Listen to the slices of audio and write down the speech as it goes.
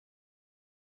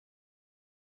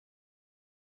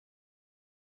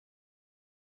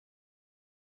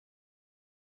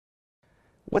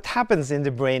What happens in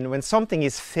the brain when something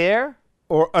is fair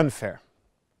or unfair?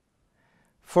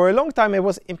 For a long time it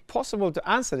was impossible to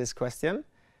answer this question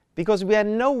because we had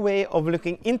no way of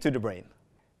looking into the brain.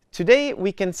 Today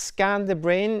we can scan the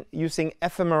brain using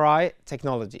fMRI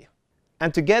technology.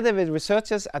 And together with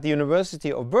researchers at the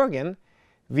University of Bergen,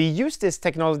 we use this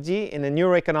technology in a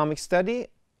neuroeconomic study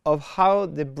of how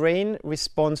the brain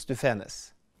responds to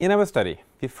fairness. In our study,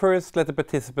 we first let the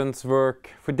participants work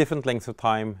for different lengths of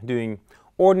time doing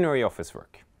ordinary office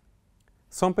work.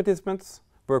 Some participants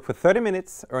work for 30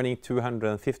 minutes, earning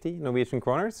 250 Norwegian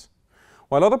kroners,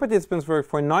 while other participants work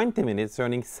for 90 minutes,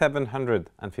 earning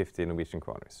 750 Norwegian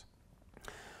kroners.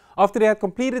 After they had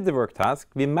completed the work task,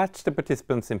 we matched the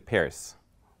participants in pairs,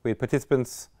 with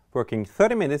participants working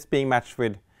 30 minutes being matched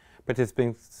with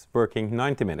participants working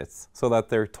 90 minutes, so that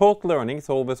their total earnings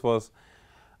always was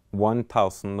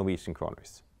 1,000 Norwegian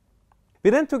kroners. We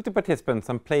then took the participants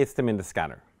and placed them in the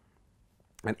scanner.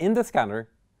 And in the scanner,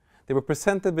 they were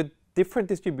presented with different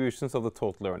distributions of the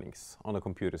total earnings on a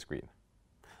computer screen.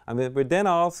 And they were then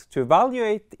asked to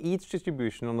evaluate each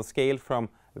distribution on a scale from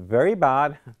very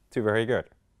bad to very good.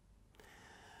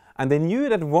 And they knew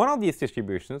that one of these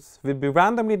distributions would be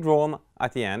randomly drawn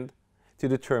at the end to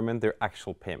determine their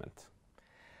actual payment.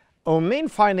 Our main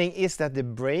finding is that the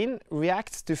brain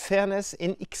reacts to fairness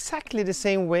in exactly the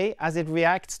same way as it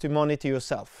reacts to money to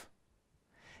yourself.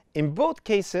 In both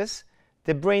cases,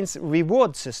 the brain's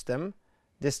reward system,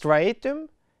 the striatum,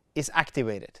 is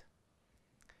activated.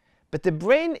 But the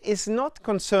brain is not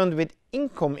concerned with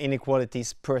income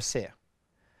inequalities per se.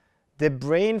 The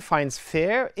brain finds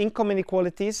fair income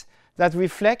inequalities that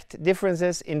reflect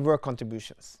differences in work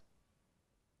contributions.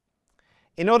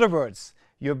 In other words,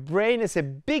 your brain is a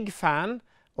big fan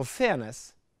of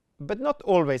fairness, but not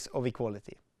always of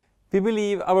equality. We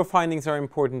believe our findings are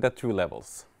important at two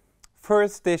levels.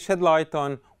 First, they shed light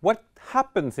on what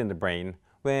happens in the brain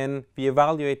when we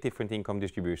evaluate different income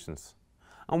distributions,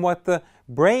 and what the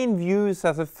brain views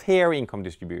as a fair income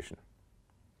distribution.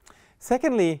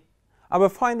 Secondly, our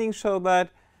findings show that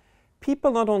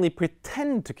people not only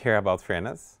pretend to care about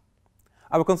fairness,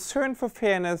 our concern for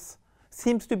fairness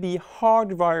seems to be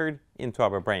hardwired into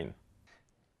our brain.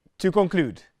 To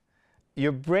conclude,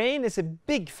 your brain is a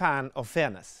big fan of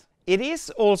fairness. It is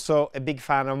also a big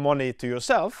fan of money to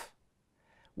yourself,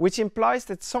 which implies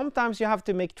that sometimes you have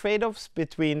to make trade-offs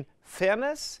between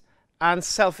fairness and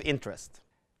self-interest.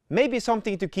 Maybe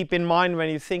something to keep in mind when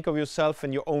you think of yourself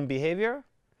and your own behavior,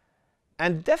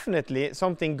 and definitely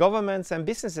something governments and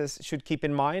businesses should keep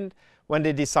in mind when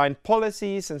they design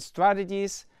policies and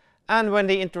strategies and when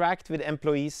they interact with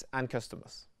employees and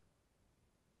customers.